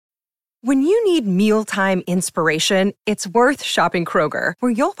When you need mealtime inspiration, it's worth shopping Kroger,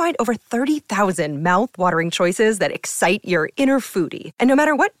 where you'll find over 30,000 mouth-watering choices that excite your inner foodie. And no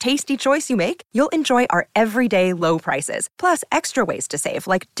matter what tasty choice you make, you'll enjoy our everyday low prices, plus extra ways to save,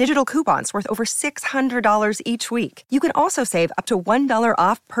 like digital coupons worth over $600 each week. You can also save up to $1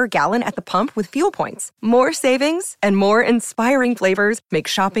 off per gallon at the pump with fuel points. More savings and more inspiring flavors make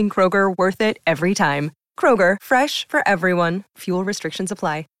shopping Kroger worth it every time. Kroger, fresh for everyone. Fuel restrictions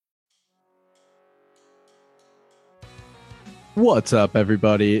apply. What's up,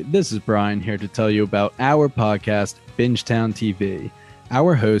 everybody? This is Brian here to tell you about our podcast, Bingetown TV.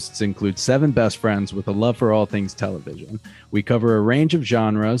 Our hosts include 7 best friends with a love for all things television. We cover a range of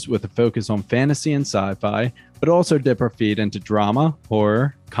genres with a focus on fantasy and sci-fi, but also dip our feet into drama,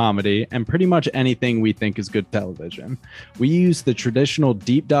 horror, comedy, and pretty much anything we think is good television. We use the traditional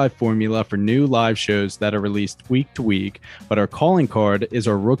deep dive formula for new live shows that are released week to week, but our calling card is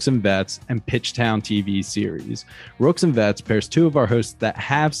our Rooks and Vets and Pitchtown TV series. Rooks and Vets pairs 2 of our hosts that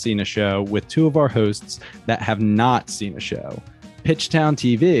have seen a show with 2 of our hosts that have not seen a show. Pitchtown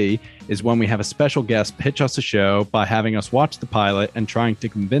TV is when we have a special guest pitch us a show by having us watch the pilot and trying to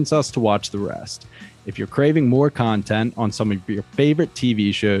convince us to watch the rest. If you're craving more content on some of your favorite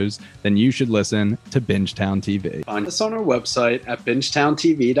TV shows, then you should listen to Bingetown TV. Find us on our website at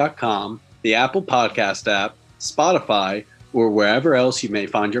bingetowntv.com, the Apple Podcast app, Spotify, or wherever else you may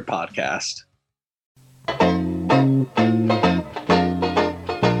find your podcast.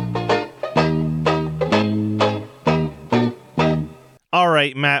 All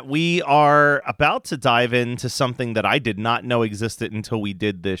right, Matt, we are about to dive into something that I did not know existed until we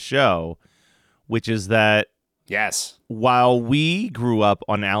did this show, which is that, yes, while we grew up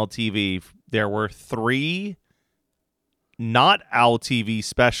on Al TV, there were 3 not Al TV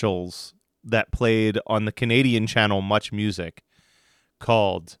specials that played on the Canadian channel Much Music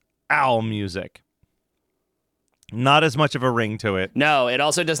called Al Music. Not as much of a ring to it. No, it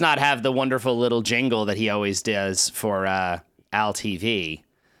also does not have the wonderful little jingle that he always does for Al TV.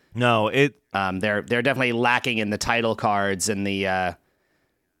 No, they're definitely lacking in the title cards and the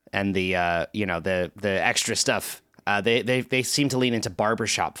extra stuff. They seem to lean into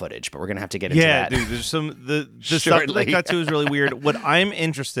barbershop footage, but we're gonna have to get into that. Yeah, dude, there's some the stuff that they got to is really weird. What I'm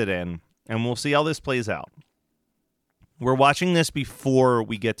interested in, and we'll see how this plays out. We're watching this before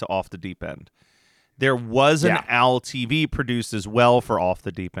we get to Off the Deep End. There was an Al TV produced as well for Off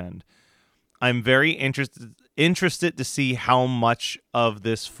the Deep End. I'm very interested to see how much of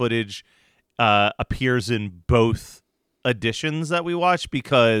this footage appears in both editions that we watch,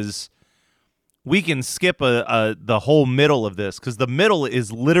 because we can skip the whole middle of this, because the middle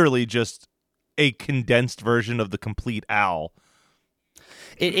is literally just a condensed version of the complete Al.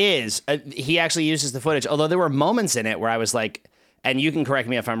 It is. He actually uses the footage, although there were moments in it where I was like, and you can correct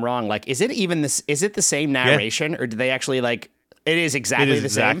me if I'm wrong, like, is it even this? Is it the same narration, or do they actually like? It is exactly the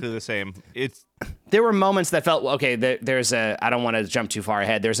same. Exactly the same. There were moments that felt okay. There's a. I don't want to jump too far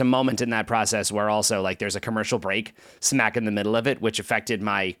ahead. There's a moment in that process where also like there's a commercial break smack in the middle of it, which affected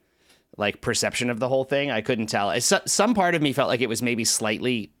my like perception of the whole thing. I couldn't tell. Some part of me felt like it was maybe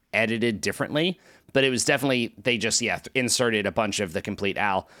slightly edited differently, but it was definitely they just inserted a bunch of the complete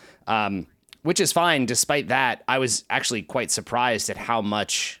Al, which is fine. Despite that, I was actually quite surprised at how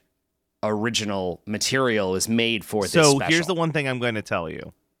much original material is made for this special. So here's the one thing I'm going to tell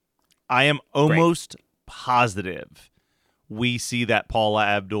you. I am almost positive we see that Paula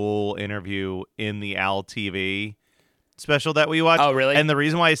Abdul interview in the Al TV special that we watch. Oh, really? And the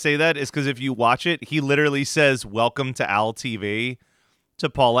reason why I say that is because if you watch it, he literally says, "Welcome to Al TV" to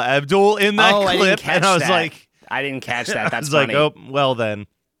Paula Abdul in that clip. I didn't catch and I was that. like, I didn't catch that. That's I was funny. like, oh, well then.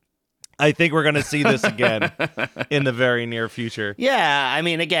 I think we're going to see this again in the very near future. Yeah, I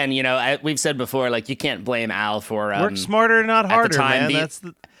mean, again, we've said before, like, you can't blame Al for... Work smarter, not harder, man.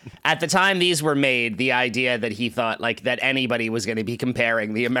 At the time these were made, the idea that he thought, like, that anybody was going to be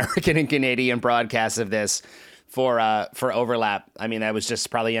comparing the American and Canadian broadcasts of this for overlap, I mean, that was just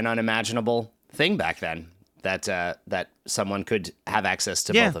probably an unimaginable thing back then, that someone could have access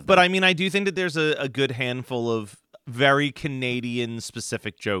to both of them. But I mean, I do think that there's a good handful of very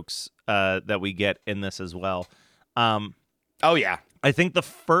Canadian-specific jokes that we get in this as well. Oh, yeah. I think the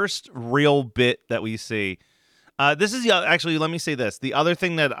first real bit that we see... this is... Actually, let me say this. The other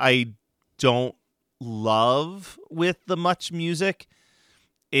thing that I don't love with the Much Music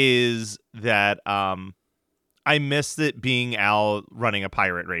is that I missed it being Al running a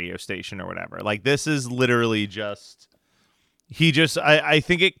pirate radio station or whatever. Like, this is literally just... I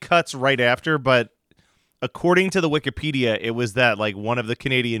think it cuts right after, but according to the Wikipedia, it was that, like, one of the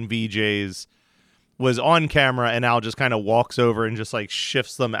Canadian VJs was on camera, and Al just kind of walks over and just like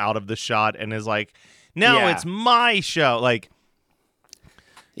shifts them out of the shot and is like, "No, it's my show." Like,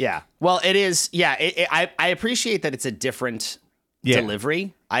 yeah. Well, it is. Yeah. I appreciate that it's a different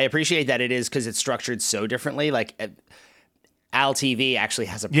delivery. I appreciate that it is because it's structured so differently. Like, Al TV actually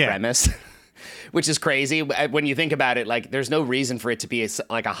has a premise, which is crazy when you think about it. Like, there's no reason for it to be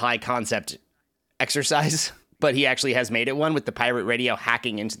like a high concept exercise, but he actually has made it one with the pirate radio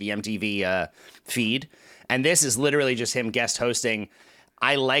hacking into the MTV feed. And this is literally just him guest hosting.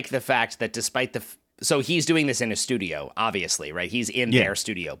 I like the fact that despite so he's doing this in a studio, obviously, right? He's in their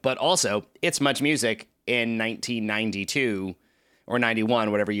studio, but also it's Much Music in 1992 or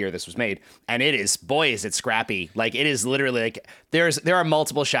 91, whatever year this was made. And it is, boy, is it scrappy. Like, it is literally like there are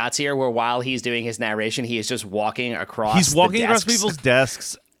multiple shots here where while he's doing his narration, he is just walking across. He's walking across people's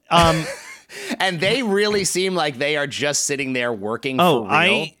desks. And they really seem like they are just sitting there working for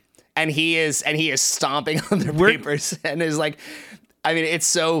real. And he is stomping on their papers and is like, I mean, it's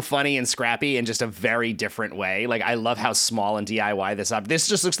so funny and scrappy in just a very different way. Like, I love how small and DIY this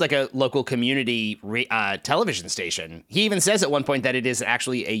just looks like a local community television station. He even says at one point that it is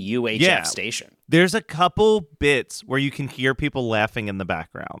actually a UHF station. There's a couple bits where you can hear people laughing in the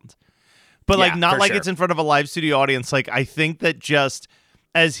background, but like not like it's in front of a live studio audience. Like, I think that just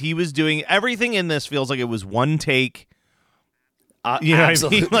as he was doing everything in this feels like it was one take. You know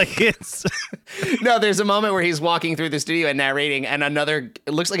absolutely. What I mean? Like, it's no, there's a moment where he's walking through the studio and narrating, and it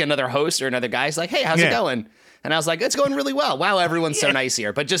looks like another host or another guy's like, "Hey, how's it going?" And I was like, "It's going really well. Wow, everyone's so nice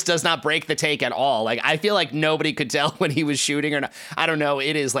here," but just does not break the take at all. Like, I feel like nobody could tell when he was shooting or not. I don't know.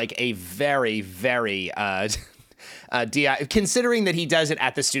 It is like a very, very considering that he does it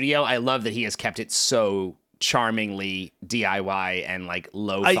at the studio. I love that he has kept it so charmingly DIY and like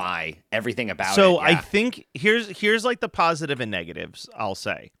lo-fi, everything about it. So I think here's like the positive and negatives, I'll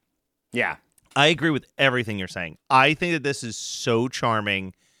say. Yeah. I agree with everything you're saying. I think that this is so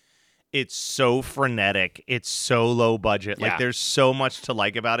charming. It's so frenetic. It's so low budget. Like, there's so much to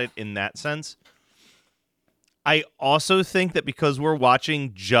like about it in that sense. I also think that because we're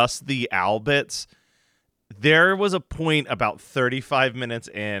watching just the Al bits, there was a point about 35 minutes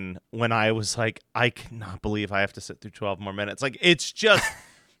in when I was like, I cannot believe I have to sit through 12 more minutes. Like, it's just,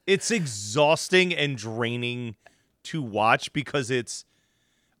 it's exhausting and draining to watch because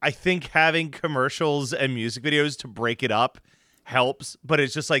I think having commercials and music videos to break it up helps, but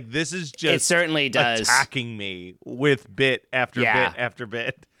it's just like, this is just it certainly does attacking me with bit after bit after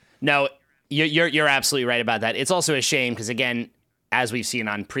bit. No, you're absolutely right about that. It's also a shame because, again, as we've seen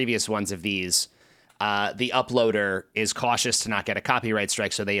on previous ones of these, the uploader is cautious to not get a copyright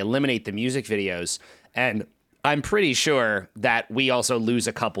strike, so they eliminate the music videos. And I'm pretty sure that we also lose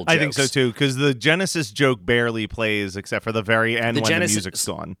a couple jokes. I think so, too, because the Genesis joke barely plays except for the very end when the music's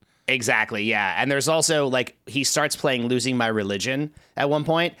gone. Exactly, yeah. And there's also, like, he starts playing Losing My Religion at one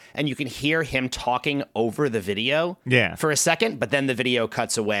point, and you can hear him talking over the video for a second, but then the video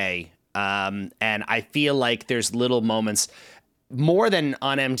cuts away. And I feel like there's little moments... More than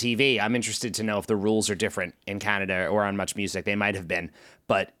on MTV, I'm interested to know if the rules are different in Canada or on Much Music. They might have been.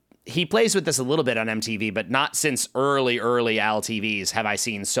 But he plays with this a little bit on MTV, but not since early Al TVs have I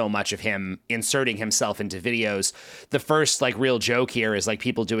seen so much of him inserting himself into videos. The first, like, real joke here is, like,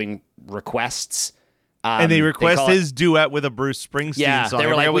 people doing requests. And they request his duet with a Bruce Springsteen song. They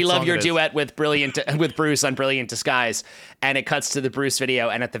were like, "We love your duet with with Bruce on Brilliant Disguise." And it cuts to the Bruce video.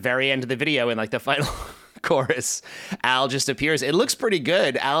 And at the very end of the video, in, like, the final... chorus, Al just appears. It looks pretty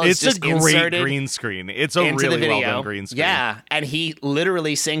good. Al is just inserted. It's a great green screen. It's a really well done green screen. Yeah, and he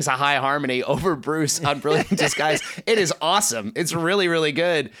literally sings a high harmony over Bruce on Brilliant Disguise. It is awesome. It's really, really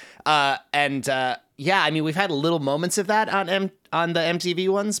good. Yeah, I mean, we've had little moments of that on the MTV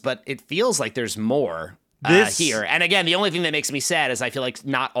ones, but it feels like there's more here. And again, the only thing that makes me sad is I feel like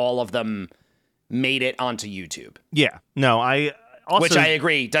not all of them made it onto YouTube. Yeah. No, Also, which I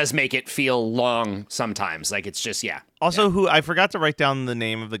agree does make it feel long sometimes. Like, it's just, Also, I forgot to write down the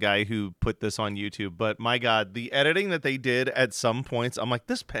name of the guy who put this on YouTube, but my God, the editing that they did at some points, I'm like,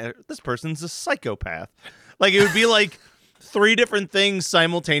 this person's a psychopath. Like, it would be like 3 different things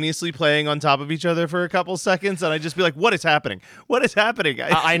simultaneously playing on top of each other for a couple seconds, and I'd just be like, what is happening? What is happening?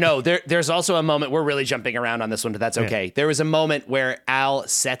 I know. There's also a moment, we're really jumping around on this one, but that's okay. Yeah. There was a moment where Al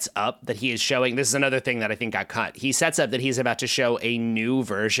sets up that he is showing, this is another thing that I think got cut. He sets up that he's about to show a new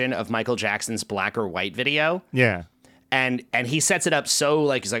version of Michael Jackson's Black or White video. Yeah. And he sets it up so,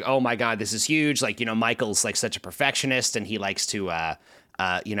 like, he's like, oh my God, this is huge. Like, you know, Michael's like such a perfectionist, and he likes to,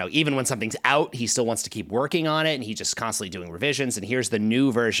 even when something's out, he still wants to keep working on it, and he's just constantly doing revisions. And here's the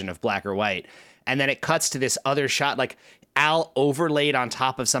new version of Black or White. And then it cuts to this other shot. Like, Al overlaid on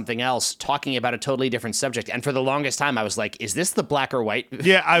top of something else talking about a totally different subject. And for the longest time, I was like, is this the black or white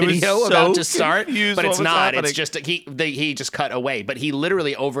video about to start? But it's not. Happening. It's just he just cut away. But he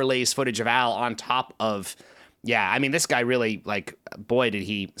literally overlays footage of Al on top of, I mean, this guy really, like, boy, did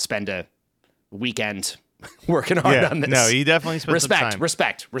he spend a weekend working hard on this. No, he definitely spent some time.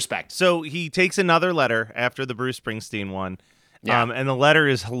 Respect. So he takes another letter after the Bruce Springsteen one. Yeah. And the letter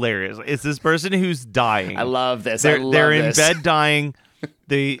is hilarious. It's this person who's dying. I love this. They're in bed dying.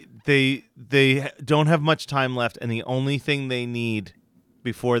 They don't have much time left, and the only thing they need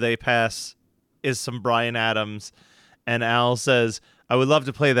before they pass is some Bryan Adams. And Al says, I would love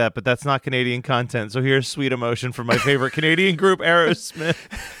to play that, but that's not Canadian content. So here's Sweet Emotion from my favorite Canadian group, Aerosmith.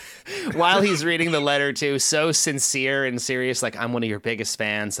 While he's reading the letter, too, so sincere and serious, like, I'm one of your biggest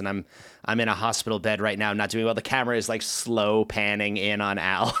fans, and I'm in a hospital bed right now, not doing well. The camera is, like, slow panning in on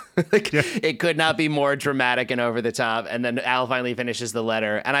Al. It could not be more dramatic and over the top. And then Al finally finishes the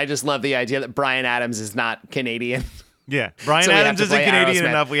letter, and I just love the idea that Bryan Adams is not Canadian. Yeah, Bryan Adams isn't Canadian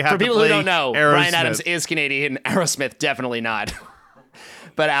enough. We have For people to play who don't know, Aerosmith. Bryan Adams is Canadian. Aerosmith, definitely not.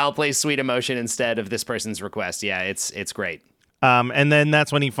 But Al plays Sweet Emotion instead of this person's request. Yeah, it's great. And then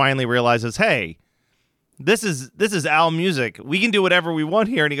that's when he finally realizes, hey, this is Al music. We can do whatever we want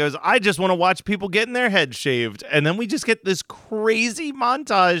here. And he goes, I just want to watch people getting their heads shaved. And then we just get this crazy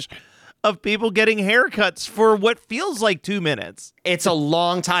montage of people getting haircuts for what feels like 2 minutes. It's a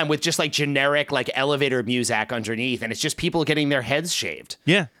long time with just like generic like elevator music underneath, and it's just people getting their heads shaved.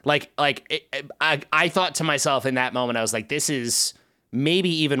 Yeah. I thought to myself in that moment, I was like, this is maybe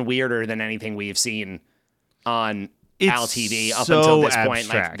even weirder than anything we've seen on Al TV up until this point.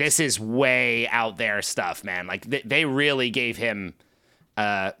 Like, this is way out there stuff, man. Like they really gave him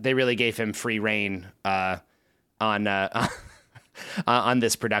free reign on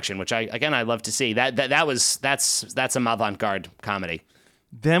this production, which I love to see. That's some avant-garde comedy.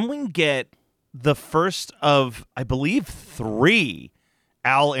 Then we get the first of, I believe, 3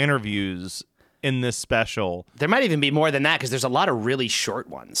 Al interviews in this special. There might even be more than that because there's a lot of really short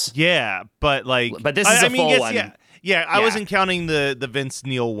ones. Yeah, but this is a full one. Yeah, I wasn't counting the Vince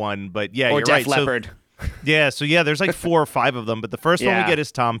Neil one, but yeah, or you're Def right. Leppard. So there's like 4 or 5 of them, but the first one we get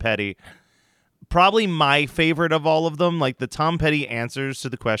is Tom Petty. Probably my favorite of all of them. Like, the Tom Petty answers to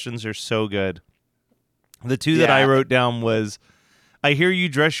the questions are so good. The 2 that I wrote down was, I hear you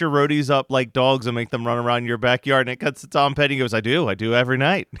dress your roadies up like dogs and make them run around your backyard. And it cuts to Tom Petty and goes, I do every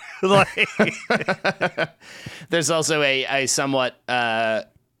night. There's also a somewhat, I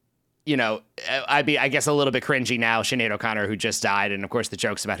guess a little bit cringy now, Sinead O'Connor, who just died. And of course the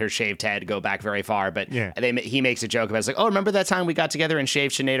jokes about her shaved head go back very far, but he makes a joke about, it's like, oh, remember that time we got together and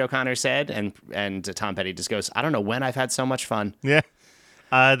shaved Sinead O'Connor's head? And Tom Petty just goes, I don't know when I've had so much fun. Yeah.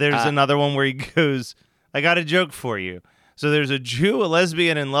 There's another one where he goes, I got a joke for you. So there's a Jew, a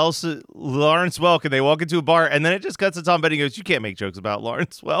lesbian, and Lawrence Welk, and they walk into a bar, and then it just cuts to Tom Petty and goes, you can't make jokes about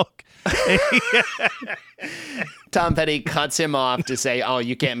Lawrence Welk. Tom Petty cuts him off to say, oh,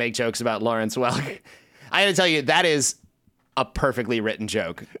 you can't make jokes about Lawrence Welk. I gotta tell you, that is a perfectly written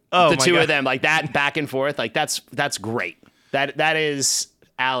joke. Oh, the two of them, like that back and forth, like that's great. That is,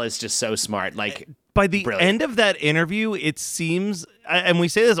 Al is just so smart. Like, by the brilliant. end of that interview, it seems, and we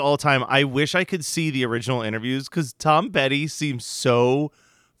say this all the time, I wish I could see the original interviews because Tom Petty seems so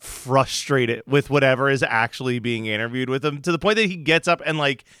frustrated with whatever is actually being interviewed with him, to the point that he gets up and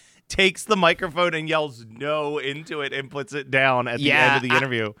like takes the microphone and yells no into it and puts it down at the end of the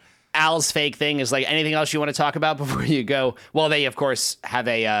interview. Al's fake thing is like, anything else you want to talk about before you go? Well, they of course have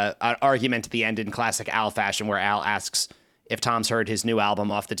an argument at the end in classic Al fashion, where Al asks if Tom's heard his new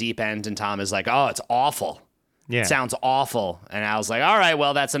album Off the Deep End, and Tom is like, oh, it's awful. Yeah. It sounds awful. And Al's like, all right,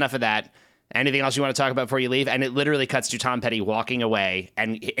 well, that's enough of that. Anything else you want to talk about before you leave? And it literally cuts to Tom Petty walking away,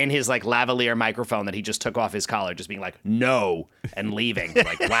 and in his like lavalier microphone that he just took off his collar, just being like, no, and leaving.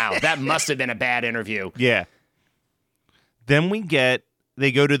 Like, wow, that must have been a bad interview. Yeah. Then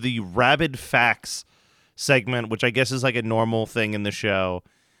they go to the Rabid Facts segment, which I guess is like a normal thing in the show.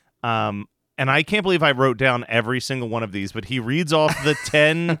 And I can't believe I wrote down every single one of these, but he reads off the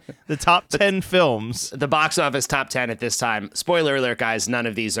top 10 films. The box office top 10 at this time. Spoiler alert, guys, none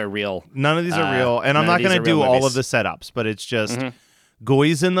of these are real. None of these are real. And I'm not going to do all of the setups, but it's just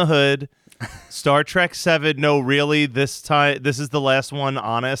Goys in the Hood, Star Trek 7, no, really, this is the last one,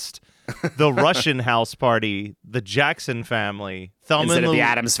 honest. The Russian House Party, the Jackson Family. Instead of the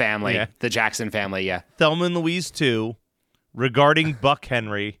Addams Family, the Jackson Family, yeah. Thelma and Louise 2, Regarding Buck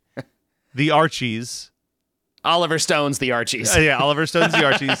Henry. The Archies. Oliver Stone's The Archies. Oliver Stone's The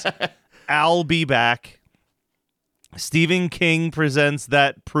Archies. I'll Be Back. Stephen King presents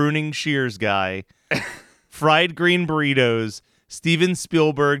That Pruning Shears Guy. fried green burritos, Steven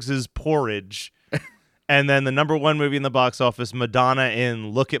Spielberg's Porridge, and then the number one movie in the box office, Madonna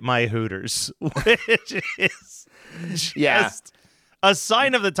in Look at My Hooters, which is just a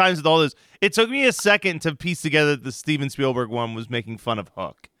sign of the times with all those. It took me a second to piece together that the Steven Spielberg one was making fun of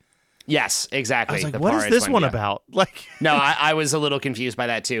Hook. Yes, exactly. I was like, what is this one about? Like, no, I was a little confused by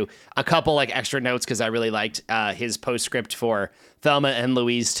that too. A couple like extra notes because I really liked his postscript for Thelma and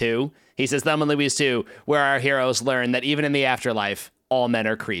Louise 2. He says, Thelma and Louise 2, where our heroes learn that even in the afterlife, all men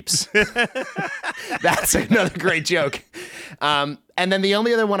are creeps. That's another great joke. And then the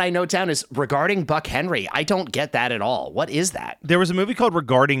only other one I note down is regarding Buck Henry. I don't get that at all. What is that? There was a movie called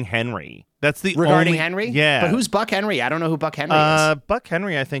Regarding Henry. That's the Regarding only... Henry? Yeah. But who's Buck Henry? I don't know who Buck Henry is. Buck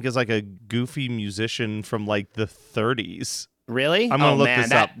Henry, I think, is like a goofy musician from like the 30s. Really? I'm going to look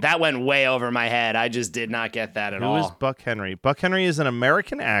this up. That went way over my head. I just did not get that at all. Who is Buck Henry? Buck Henry is an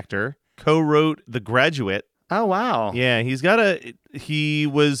American actor, co-wrote The Graduate. Oh, wow. Yeah, he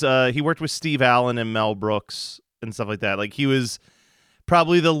worked with Steve Allen and Mel Brooks and stuff like that. Like, he was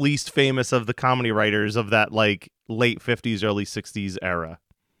probably the least famous of the comedy writers of that like late 50s, early 60s era.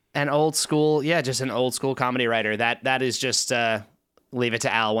 An old school, just an old school comedy writer. That is just leave it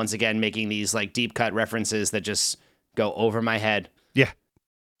to Al once again, making these like deep cut references that just go over my head. Yeah.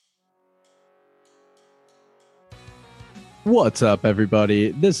 What's up,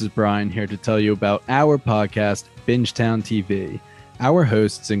 everybody? This is Brian here to tell you about our podcast, Bingetown TV. Our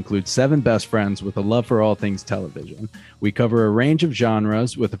hosts include 7 best friends with a love for all things television. We cover a range of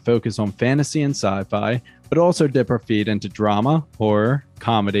genres with a focus on fantasy and sci-fi, but also dip our feet into drama, horror,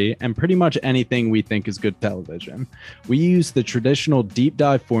 comedy, and pretty much anything we think is good television. We use the traditional deep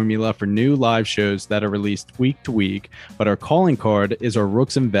dive formula for new live shows that are released week to week, but our calling card is our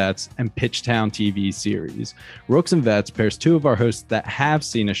Rooks and Vets and Pitchtown TV series. Rooks and Vets pairs 2 of our hosts that have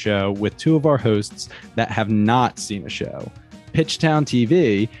seen a show with 2 of our hosts that have not seen a show. Pitchtown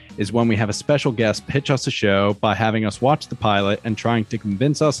TV is when we have a special guest pitch us a show by having us watch the pilot and trying to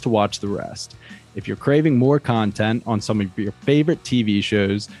convince us to watch the rest. If you're craving more content on some of your favorite TV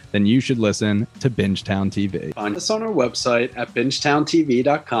shows, then you should listen to Bingetown TV. Find us on our website at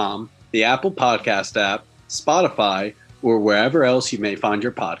bingetowntv.com, the Apple Podcast app, Spotify, or wherever else you may find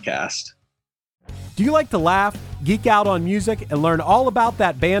your podcast. Do you like to laugh, geek out on music, and learn all about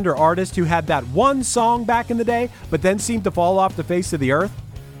that band or artist who had that one song back in the day, but then seemed to fall off the face of the earth?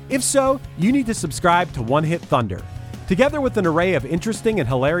 If so, you need to subscribe to One Hit Thunder. Together with an array of interesting and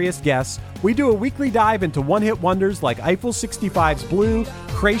hilarious guests, we do a weekly dive into one-hit wonders like Eiffel 65's Blue,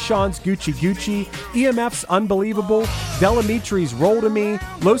 Krayshawn's Gucci Gucci, EMF's Unbelievable, Delamitri's Roll to Me,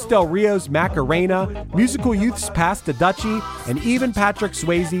 Los Del Rio's Macarena, Musical Youth's Pass the Dutchie, and even Patrick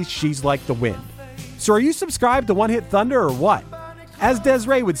Swayze's She's Like the Wind. So are you subscribed to One Hit Thunder or what? As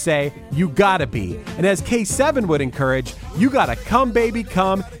Desiree would say, you gotta be. And as K7 would encourage, you gotta come, baby,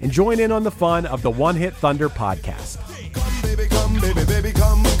 come and join in on the fun of the One Hit Thunder podcast. Come, baby, come, baby, baby,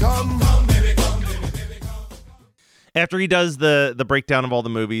 come, come. Come, baby, come, baby, baby, come. After he does the breakdown of all the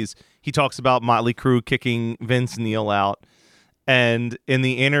movies, he talks about Motley Crue kicking Vince Neil out. And in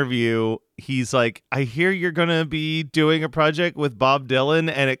the interview, he's like, I hear you're going to be doing a project with Bob Dylan.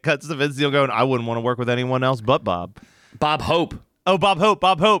 And it cuts to Vince Neil going, I wouldn't want to work with anyone else but Bob. Bob Hope. Oh, Bob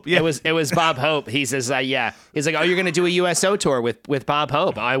Hope. Yeah. It was Bob Hope. He says, yeah. He's like, oh, you're going to do a USO tour with Bob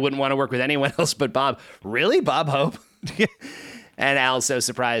Hope. I wouldn't want to work with anyone else but Bob. Really? Bob Hope? And Al's so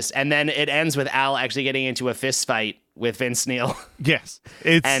surprised. And then it ends with Al actually getting into a fist fight with Vince Neil. Yes.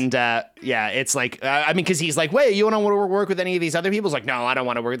 It's like, because he's like, wait, you don't want to work with any of these other people? He's like, no, I don't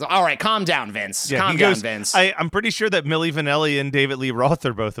want to work with them. All right, calm down, Vince. Calm down, Vince. I'm pretty sure that Milli Vanilli and David Lee Roth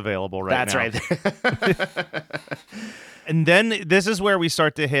are both available right now. That's right. And then this is where we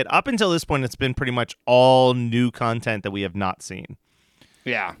start to hit. Up until this point, it's been pretty much all new content that we have not seen.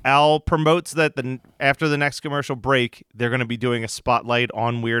 Yeah. Al promotes that after the next commercial break, they're going to be doing a spotlight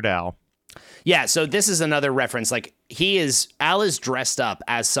on Weird Al. Yeah, so this is another reference. Like, Al is dressed up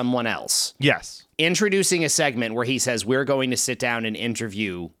as someone else. Yes. Introducing a segment where he says, we're going to sit down and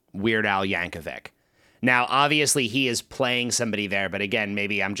interview Weird Al Yankovic. Now, obviously, he is playing somebody there, but again,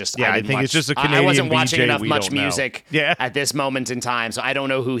 maybe I'm just... Yeah, I think it's just a Canadian I wasn't watching BJ enough we much don't know. music at this moment in time, so I don't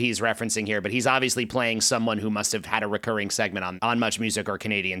know who he's referencing here, but he's obviously playing someone who must have had a recurring segment on Much Music or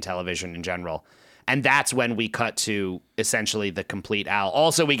Canadian television in general. And that's when we cut to essentially the complete Al.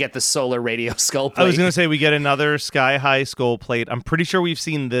 Also, we get the Solar Radio skull plate. I was going to say we get another Sky High skull plate. I'm pretty sure we've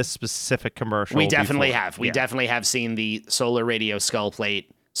seen this specific commercial We definitely before. have. We definitely have seen the Solar Radio skull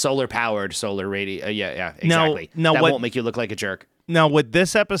plate. Solar-powered solar radio. Yeah, exactly. Now that what, won't make you look like a jerk. Now, what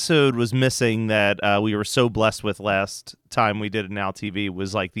this episode was missing that we were so blessed with last time we did an Al TV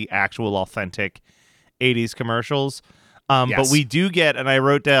was like the actual authentic '80s commercials. Yes. But we do get, and I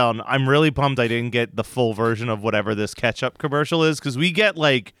wrote down, I'm really bummed I didn't get the full version of whatever this ketchup commercial is, because we get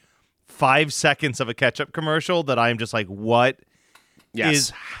like 5 seconds of a ketchup commercial that I'm just like, what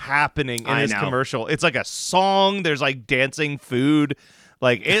is happening in this commercial? It's like a song. There's like dancing food.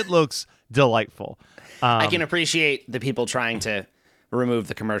 Like, it looks delightful. I can appreciate the people trying to remove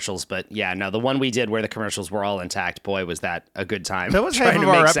the commercials, but yeah, no, the one we did where the commercials were all intact, boy, was that a good time. That was trying half to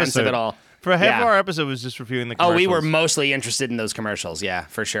of our make sense episode. of it all. For half of our episode was just reviewing the commercials. Oh, we were mostly interested in those commercials. Yeah,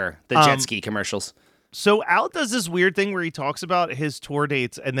 for sure. The jet ski commercials. So Al does this weird thing where he talks about his tour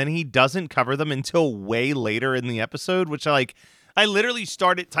dates and then he doesn't cover them until way later in the episode, which I literally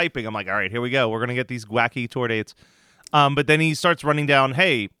started typing. I'm like, all right, here we go. We're going to get these wacky tour dates. But then he starts running down,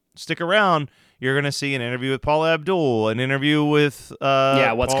 hey, stick around. You're going to see an interview with Paula Abdul, an interview with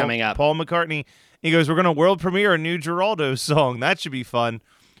what's coming up? Paul McCartney. He goes, we're going to world premiere a new Geraldo song. That should be fun,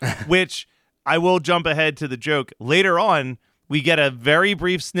 which I will jump ahead to the joke. Later on, we get a very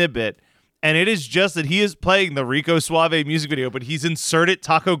brief snippet, and it is just that he is playing the Rico Suave music video, but he's inserted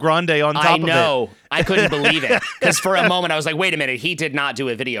Taco Grande on top of it. I know. I couldn't believe it. Because for a moment, I was like, wait a minute. He did not do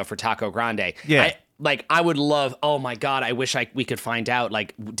a video for Taco Grande. Yeah. I would love, oh my God, I wish we could find out.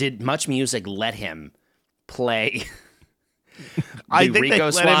 Like, did Much Music let him play I think Rico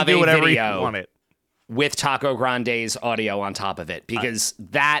they Suave let him do whatever he video wanted. with Taco Grande's audio on top of it? Because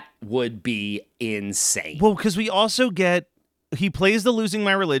that would be insane. Well, because we also get, he plays the Losing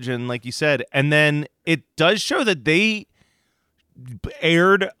My Religion, like you said, and then it does show that they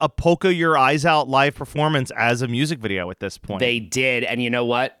aired a Polka Your Eyes Out live performance as a music video at this point. They did, and you know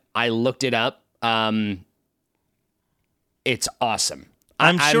what? I looked it up. It's awesome.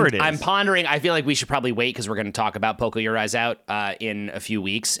 I'm sure it is. I'm pondering. I feel like we should probably wait because we're going to talk about Polka Your Eyes Out in a few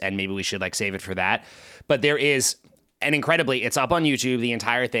weeks, and maybe we should save it for that. But there is, and incredibly, it's up on YouTube, the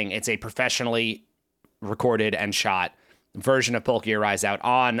entire thing. It's a professionally recorded and shot version of Polka Your Eyes Out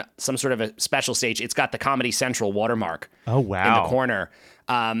on some sort of a special stage. It's got the Comedy Central watermark in the corner.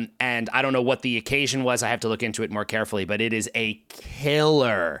 And I don't know what the occasion was. I have to look into it more carefully, but it is a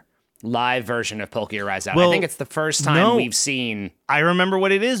killer live version of Polka Your Eyes Out. Well, I think it's the first time we've seen. I remember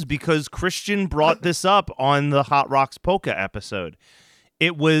what it is because Christian brought this up on the Hot Rocks Polka episode.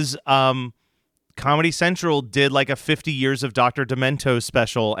 It was Comedy Central did like a 50 Years of Dr. Demento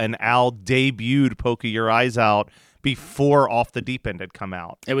special, and Al debuted Polka Your Eyes Out before Off the Deep End had come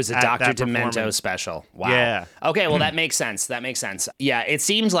out. It was a Dr. Demento special. Wow. Yeah. Okay, well, that makes sense. That makes sense. Yeah, it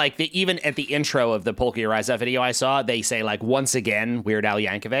seems like even at the intro of the Polka Your Eyes Out video I saw, they say, once again, Weird Al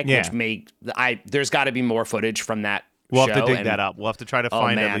Yankovic, which there's got to be more footage from that We'll show. have to dig that up. We'll have to try to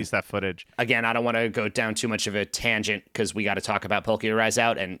find at least that footage. Again, I don't want to go down too much of a tangent because we got to talk about Polka Your Eyes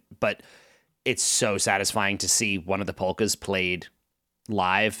Out, but it's so satisfying to see one of the polkas played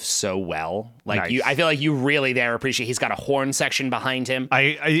live so well. Nice. I feel like you really appreciate. He's got a horn section behind him.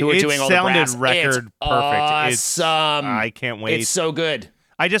 It doing all sounded the brass. record It's perfect. Awesome. I can't wait. It's so good.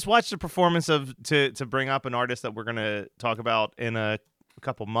 I just watched a performance to bring up an artist that we're going to talk about in a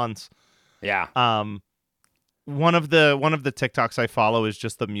couple months. Yeah. One of the TikToks I follow is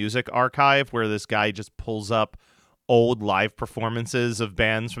just the Music Archive, where this guy just pulls up old live performances of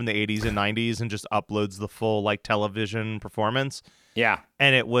bands from the 80s and 90s and just uploads the full television performance. Yeah.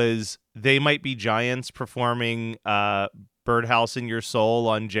 And it was They Might Be Giants performing Birdhouse in Your Soul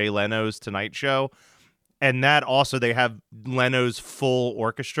on Jay Leno's Tonight Show. And that also, they have Leno's full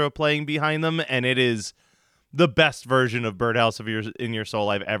orchestra playing behind them, and it is the best version of Birdhouse in Your Soul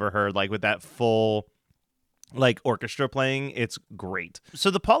I've ever heard, with that full orchestra playing. It's great.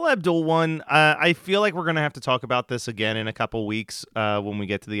 So the Paula Abdul one, I feel like we're going to have to talk about this again in a couple weeks when we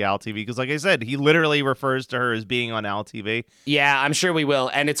get to the Al TV, because like I said, he literally refers to her as being on Al TV. Yeah, I'm sure we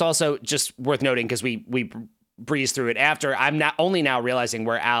will. And it's also just worth noting, because we breeze through it after, I'm not only now realizing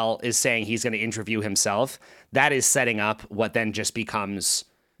where Al is saying he's going to interview himself, that is setting up what then just becomes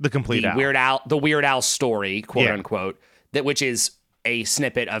the complete the Weird Al story, quote unquote, which is a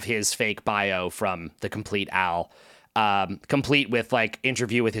snippet of his fake bio from the Complete Al, complete with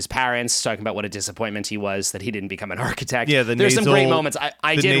interview with his parents, talking about what a disappointment he was that he didn't become an architect. Yeah, there's some great moments.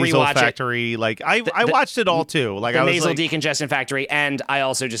 I did rewatch factory. I watched it all too. The nasal decongestion factory, and I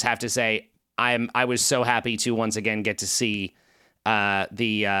also just have to say I was so happy to once again get to see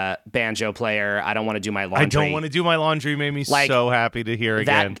the banjo player. I don't want to do my laundry. I don't want to do my laundry made me so happy to hear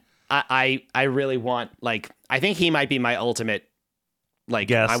again. I really want I think he might be my ultimate.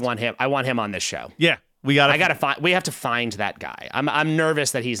 Guest. I want him on this show. Yeah, we have to find that guy. I'm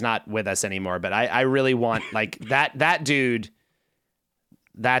nervous that he's not with us anymore, but I really want that dude.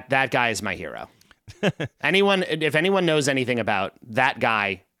 That guy is my hero. If anyone knows anything about that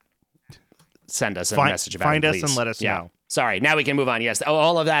guy, send us a message about find it, us please. and let us know. Sorry, now we can move on. Yes,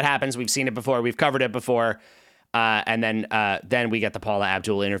 all of that happens. We've seen it before. We've covered it before. And then we get the Paula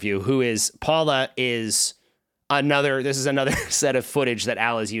Abdul interview, Paula is another set of footage that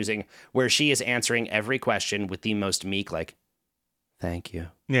Al is using where she is answering every question with the most meek, like, thank you.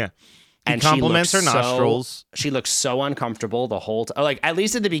 Yeah. And compliments her nostrils. She looks so uncomfortable the whole time. Like, at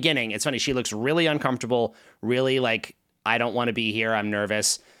least at the beginning, it's funny. She looks really uncomfortable, really like, I don't want to be here. I'm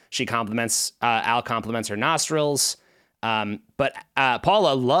nervous. Al compliments her nostrils. But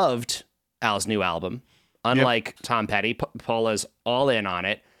Paula loved Al's new album. Unlike Tom Petty, Paula's all in on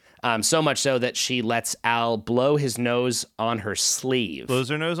it. So much so that she lets Al blow his nose on her sleeve. Blows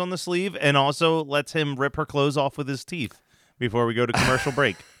her nose on the sleeve and also lets him rip her clothes off with his teeth before we go to commercial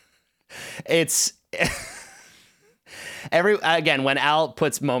break. It's again, when Al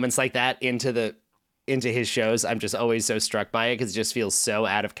puts moments like that into his shows, I'm just always so struck by it because it just feels so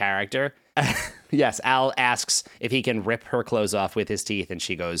out of character. Yes, Al asks if he can rip her clothes off with his teeth, and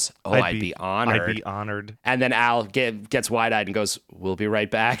she goes, "Oh, I'd be honored." I'd be honored. And then Al gets wide-eyed and goes, "We'll be right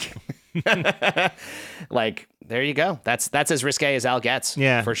back." Like, there you go. That's as risque as Al gets.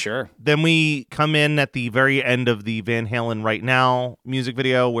 Yeah, for sure. Then we come in at the very end of the Van Halen Right Now music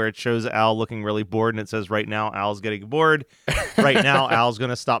video where it shows Al looking really bored, and it says, "Right now, Al's getting bored. Right now, Al's going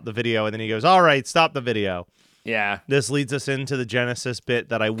to stop the video." And then he goes, "All right, stop the video." Yeah. This leads us into the Genesis bit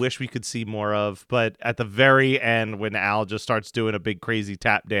that I wish we could see more of, but at the very end when Al just starts doing a big crazy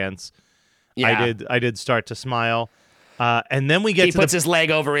tap dance, I did start to smile. And then he puts his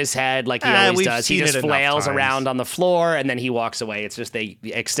leg over his head like he always does. He just flails around on the floor and then he walks away. It's just they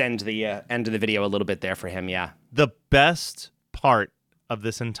extend the end of the video a little bit there for him. Yeah. The best part of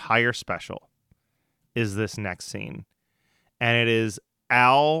this entire special is this next scene. And it is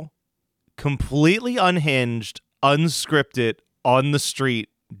Al completely unhinged, unscripted, on the street,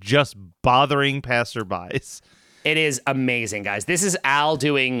 just bothering passerbys. It is amazing, guys. This is Al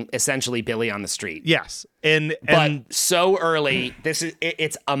doing essentially Billy on the Street. Yes. But so early,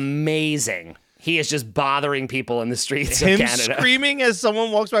 it's amazing. He is just bothering people in the streets of Canada. Him screaming as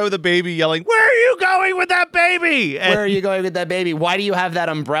someone walks by with a baby, yelling, "Where are you going with that baby?" Where are you going with that baby? Why do you have that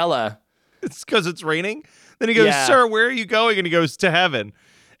umbrella? It's because it's raining. Then he goes, "Sir, where are you going?" And he goes, "To heaven."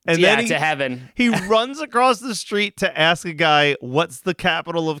 And then to heaven. He runs across the street to ask a guy, "What's the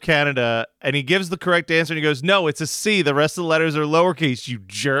capital of Canada?" And he gives the correct answer and he goes, "No, it's a C. The rest of the letters are lowercase, you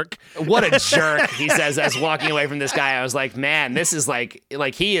jerk." What a jerk, he says as walking away from this guy. I was like, man, this is like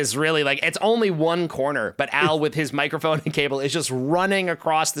he is really like, it's only one corner, but Al with his microphone and cable is just running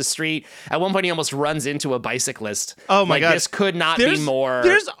across the street. At one point, he almost runs into a bicyclist. Oh my God. This could not be more.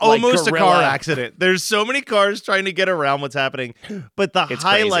 There's almost a guerrilla. car accident. There's so many cars trying to get around what's happening. But the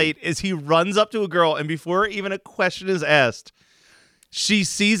highlight is he runs up to a girl, and before even a question is asked, she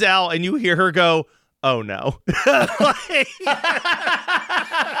sees Al, and you hear her go, "Oh no."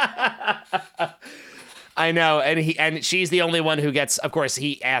 I know, and she's the only one who gets. Of course,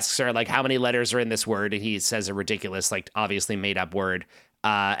 he asks her like, "How many letters are in this word?" And he says a ridiculous, like obviously made up word.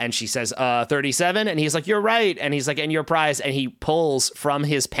 And she says, 37. And he's like, "You're right." And he's like, "And your prize." And he pulls from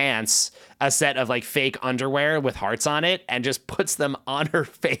his pants a set of like fake underwear with hearts on it and just puts them on her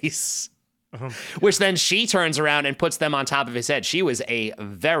face, which then she turns around and puts them on top of his head. She was a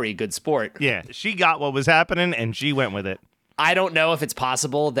very good sport. Yeah, she got what was happening and she went with it. I don't know if it's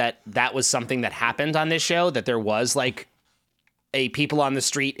possible that was something that happened on this show, that there was like a people on the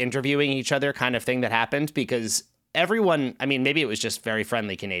street interviewing each other kind of thing that happened, because everyone, I mean, maybe it was just very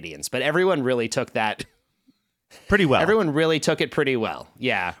friendly Canadians, but everyone really took that pretty well. Everyone really took it pretty well.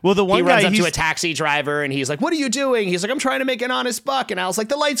 Yeah. Well, the one he guy runs up to a taxi driver and he's like, "What are you doing?" He's like, "I'm trying to make an honest buck." And Al's like,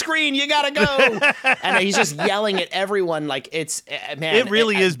 "The light's green. You gotta go." And he's just yelling at everyone. Like, it's man. It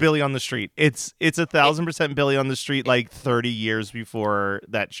really is Billy on the Street. It's 1,000% Billy on the Street. Like 30 years before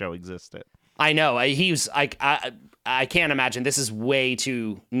that show existed. I know. He's like, I can't imagine. This is way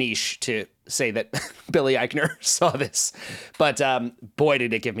too niche to say that Billy Eichner saw this, but boy,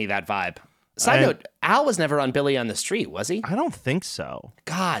 did it give me that vibe. Side note, Al was never on Billy on the Street, was he? I don't think so.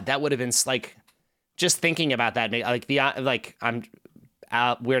 God, that would have been like, just thinking about that, like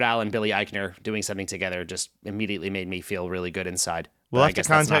Weird Al and Billy Eichner doing something together just immediately made me feel really good inside. We'll have to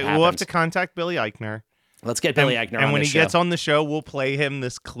contact Billy Eichner. Let's get Billy Eichner on and when the he show. gets on the show, we'll play him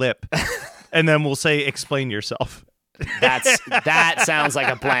this clip, and then we'll say, "Explain yourself." That sounds like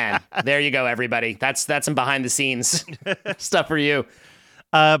a plan. There you go, everybody. That's some behind the scenes stuff for you.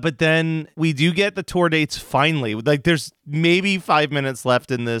 But then we do get the tour dates finally. Like, there's maybe 5 minutes left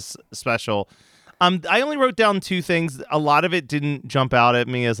in this special. I only wrote down two things. A lot of it didn't jump out at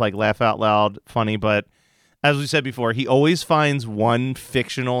me as like laugh out loud funny, but as we said before, he always finds one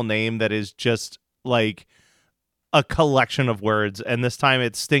fictional name that is just like a collection of words, and this time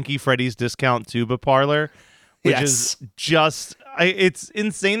it's Stinky Freddy's Discount Tuba Parlor, which is just it's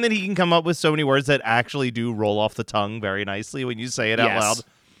insane that he can come up with so many words that actually do roll off the tongue very nicely when you say it out loud.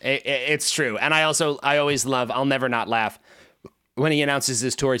 It's true. And I always love, I'll never not laugh when he announces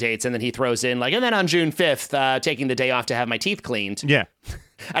his tour dates and then he throws in like, and then on June 5th, taking the day off to have my teeth cleaned. Yeah.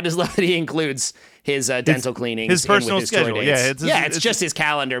 I just love that he includes his dental cleanings. His personal in with his schedule. Tour dates. It's just his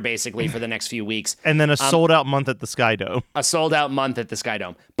calendar basically for the next few weeks. And then a sold out month at the Sky Dome. A sold out month at the Sky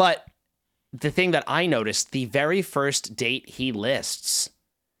Dome. But the thing that I noticed, the very first date he lists,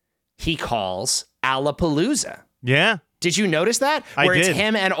 he calls Alapalooza. Yeah. Did you notice that? Where it's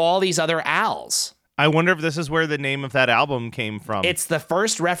him and all these other Als. I wonder if this is where the name of that album came from. It's the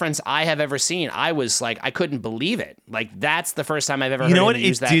first reference I have ever seen. I was like, I couldn't believe it. Like, that's the first time I've ever heard him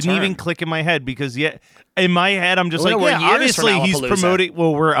use that term. It didn't even click in my head because, in my head, I'm just obviously he's promoting.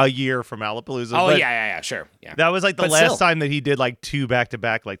 Well, we're a year from Alapalooza. Oh, yeah, sure. Yeah. That was like the last time that he did like 2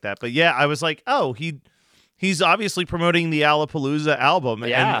 back-to-back like that. But yeah, I was like, oh, he's obviously promoting the Alapalooza album.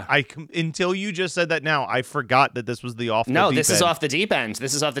 Yeah. And until you just said that now, I forgot that this was the off the deep end. No, this is off the deep end.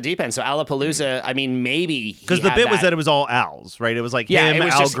 So Alapalooza, I mean, maybe. Because the bit was that it was all Als, right? It was like him,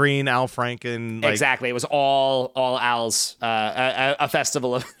 Al Green, Al Franken. Like, exactly. It was all Als, a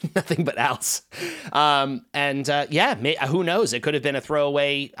festival of nothing but Als. Who knows? It could have been a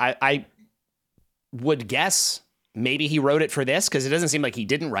throwaway. I would guess maybe he wrote it for this because it doesn't seem like he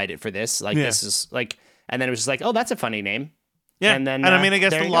didn't write it for this. Like, this is like. And then it was just like, oh, that's a funny name. Yeah. And then, I mean, I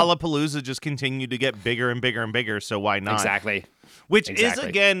guess the Lollapalooza just continued to get bigger and bigger and bigger. So why not? Exactly. Which is,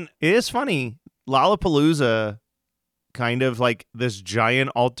 again, it is funny. Lollapalooza, kind of like this giant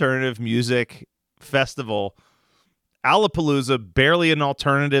alternative music festival. Alapalooza, barely an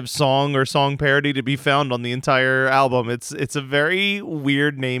alternative song or song parody to be found on the entire album. It's a very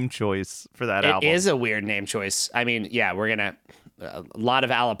weird name choice for that album. It is a weird name choice. I mean, yeah, we're going to, a lot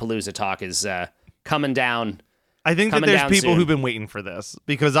of Alapalooza talk is coming down. I think that there's people who've been waiting for this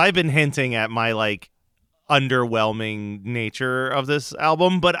because I've been hinting at my like underwhelming nature of this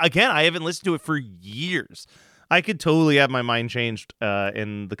album. But again, I haven't listened to it for years. I could totally have my mind changed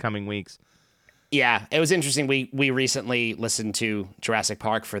in the coming weeks. Yeah, it was interesting. We recently listened to Jurassic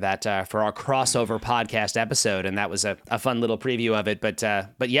Park for that for our crossover podcast episode, and that was a fun little preview of it.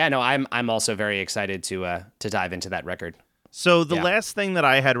 But yeah, no, I'm also very excited to dive into that record. So the last thing that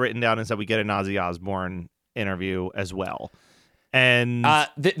I had written down is that we get an Ozzy Osbourne interview as well. And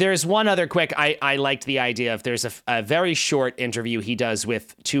there's one other quick, I liked the idea of there's a very short interview he does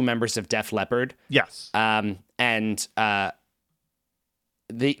with 2 members of Def Leppard. Yes. And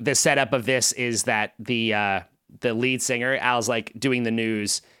the setup of this is that the lead singer, Al's like doing the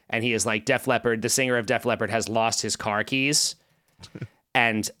news, and he is like, Def Leppard, the singer of Def Leppard has lost his car keys.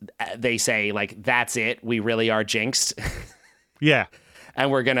 And they say like, that's it. We really are jinxed. Yeah. And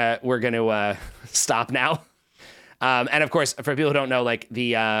we're gonna stop now. And of course, for people who don't know, like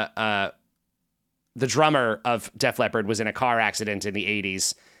the drummer of Def Leppard was in a car accident in the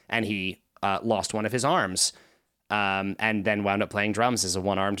 80s, and he lost one of his arms, and then wound up playing drums as a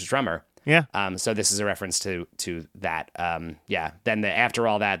one-armed drummer. Yeah. So this is a reference to that. Then after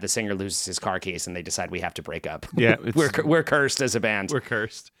all that, the singer loses his car keys, and they decide we have to break up. Yeah. We're cursed as a band. We're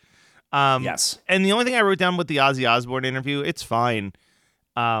cursed. Yes. And the only thing I wrote down with the Ozzy Osbourne interview, it's fine.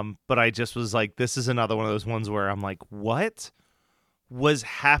 But I just was like, this is another one of those ones where I'm like, what was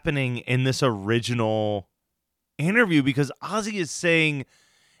happening in this original interview? Because Ozzy is saying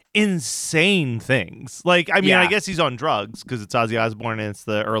insane things. Like, I mean, I guess he's on drugs because it's Ozzy Osbourne and it's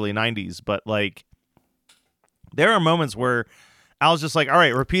the early 90s. But like, there are moments where Al's just like, all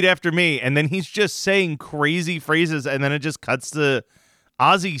right, repeat after me. And then he's just saying crazy phrases. And then it just cuts to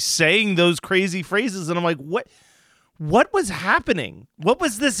Ozzy saying those crazy phrases. And I'm like, what was happening? What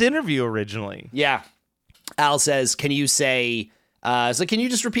was this interview originally? Yeah. Al says, can you say, can you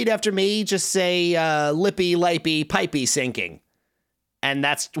just repeat after me? Just say, lippy, lipey, pipey sinking. And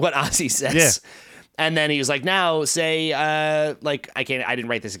that's what Ozzy says. Yeah. And then he was like, now say, I didn't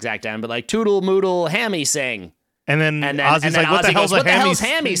write this exact down, but like toodle moodle hammy sing. And then Ozzy's like, what the hell's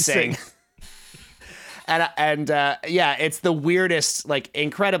hammy sing? And it's the weirdest, like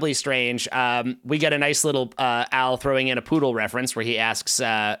incredibly strange. We get a nice little Al throwing in a poodle reference where he asks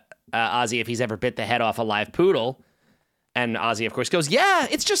Ozzy if he's ever bit the head off a live poodle. And Ozzy, of course, goes, yeah,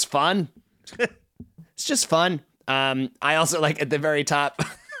 it's just fun. It's just fun. I also like at the very top,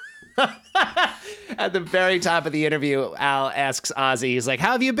 at the very top of the interview, Al asks Ozzy, he's like,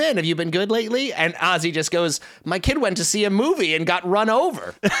 how have you been? Have you been good lately? And Ozzy just goes, my kid went to see a movie and got run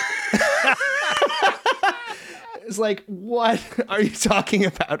over. was like, what are you talking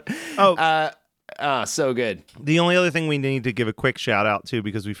about? So good. The only other thing we need to give a quick shout out to,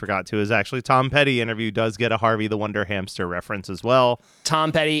 because we forgot to, is actually Tom Petty interview does get a Harvey the Wonder Hamster reference as well.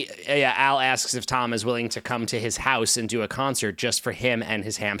 Tom Petty, Al asks if Tom is willing to come to his house and do a concert just for him and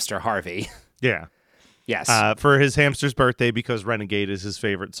his hamster Harvey. Yeah. Yes. For his hamster's birthday, because Renegade is his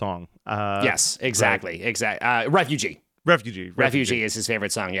favorite song. Yes, exactly. Exactly. Refugee is his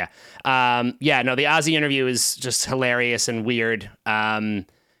favorite song, yeah. The Ozzy interview is just hilarious and weird. And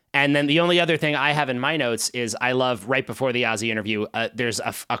then the only other thing I have in my notes is I love right before the Ozzy interview, there's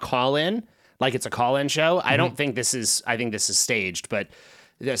a call-in, like it's a call-in show. Mm-hmm. I think this is staged, but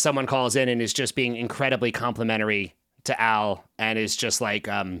someone calls in and is just being incredibly complimentary to Al and is just like,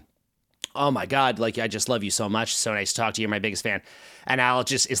 oh my God, like, I just love you so much. So nice to talk to you. You're my biggest fan. And Al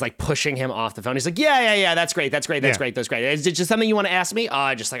just is like pushing him off the phone. He's like, yeah. That's great. Is it just something you want to ask me?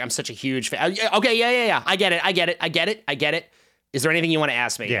 I'm such a huge fan. Okay. Yeah. I get it. Is there anything you want to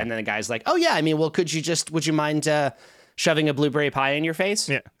ask me? Yeah. And then the guy's like, oh yeah. I mean, well, would you mind shoving a blueberry pie in your face?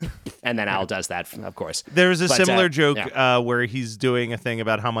 Yeah. And then Al does that, of course. There's a similar joke where he's doing a thing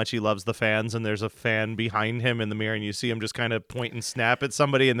about how much he loves the fans, and there's a fan behind him in the mirror, and you see him just kind of point and snap at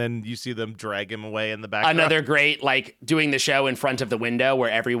somebody, and then you see them drag him away in the background. Another great, like, doing the show in front of the window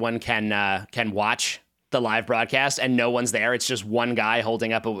where everyone can watch the live broadcast, and no one's there. It's just one guy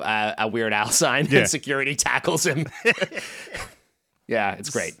holding up a Weird Al sign, and security tackles him. Yeah, it's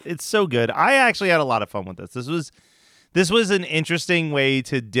great. It's so good. I actually had a lot of fun with this. This was an interesting way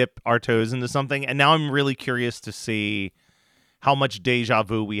to dip our toes into something, and now I'm really curious to see how much deja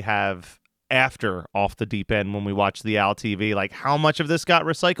vu we have after Off the Deep End when we watch the Al TV. Like, how much of this got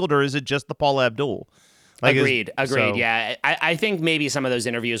recycled, or is it just the Paula Abdul? Like, Agreed. Yeah, I think maybe some of those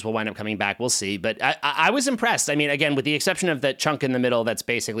interviews will wind up coming back. We'll see. But I was impressed. I mean, again, with the exception of that chunk in the middle, that's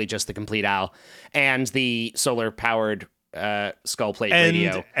basically just the complete Al, and the solar-powered skull plate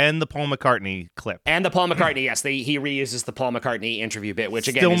radio, and the Paul McCartney clip, and the Paul McCartney. Yes, he reuses the Paul McCartney interview bit, which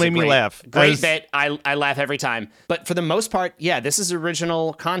again still made me laugh. Great bit. I laugh every time. But for the most part, yeah, this is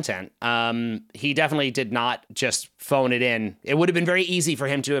original content. He definitely did not just phone it in. It would have been very easy for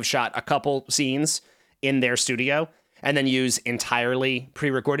him to have shot a couple scenes in their studio and then use entirely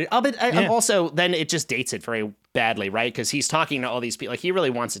pre-recorded. Also, then it just dates it very badly, right? Because he's talking to all these people. Like, he really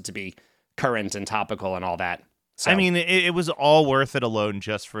wants it to be current and topical and all that. So. I mean, it was all worth it alone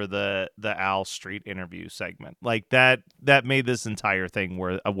just for the Al Street interview segment. Like, that made this entire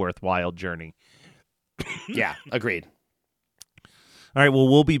thing a worthwhile journey. Yeah, agreed. All right, well,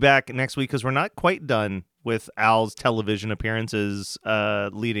 we'll be back next week because we're not quite done with Al's television appearances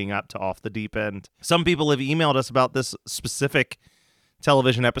leading up to Off the Deep End. Some people have emailed us about this specific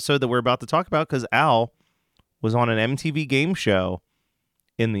television episode that we're about to talk about because Al was on an MTV game show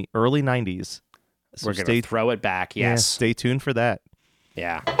in the early 90s. So we're going to throw it back, yes. Yeah, stay tuned for that.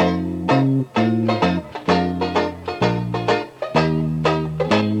 Yeah.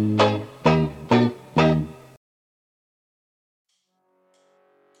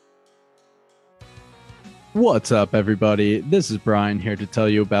 What's up, everybody? This is Brian here to tell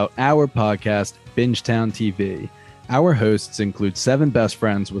you about our podcast, Bingetown TV. Our hosts include 7 best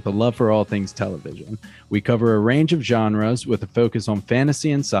friends with a love for all things television. We cover a range of genres with a focus on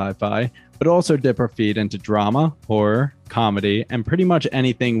fantasy and sci-fi, but also dip our feet into drama, horror, comedy, and pretty much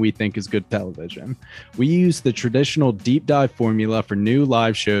anything we think is good television. We use the traditional deep dive formula for new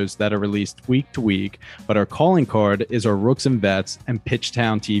live shows that are released week to week, but our calling card is our Rooks and Vets and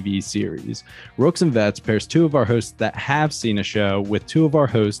Pitchtown TV series. Rooks and Vets pairs 2 of our hosts that have seen a show with 2 of our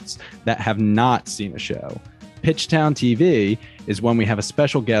hosts that have not seen a show. Pitchtown TV is when we have a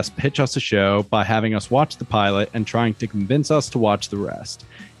special guest pitch us a show by having us watch the pilot and trying to convince us to watch the rest.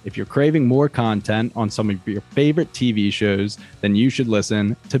 If you're craving more content on some of your favorite TV shows, then you should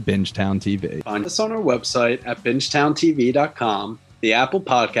listen to Bingetown TV. Find us on our website at bingetowntv.com, the Apple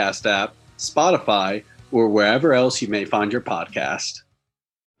Podcast app, Spotify, or wherever else you may find your podcast.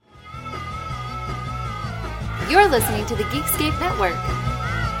 You're listening to the Geekscape Network.